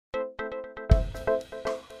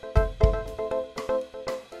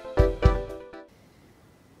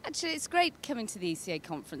Actually, it's great coming to the ECA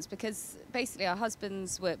conference because basically our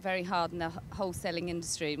husbands work very hard in the wholesaling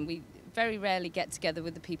industry, and we very rarely get together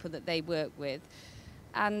with the people that they work with.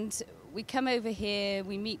 And we come over here,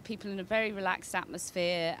 we meet people in a very relaxed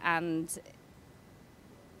atmosphere, and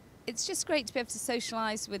it's just great to be able to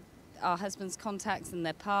socialise with our husbands' contacts and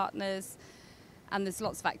their partners. And there's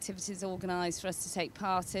lots of activities organised for us to take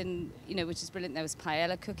part in, you know, which is brilliant. There was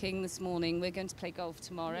paella cooking this morning. We're going to play golf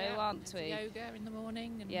tomorrow, aren't we? Yoga in the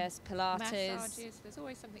morning. And yes, Pilates. Massages. There's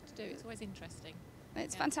always something to do. It's always interesting.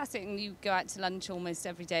 It's fantastic. And you go out to lunch almost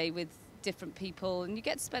every day with different people, and you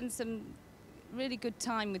get to spend some really good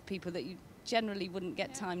time with people that you generally wouldn't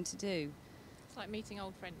get time to do. It's like meeting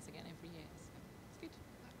old friends again every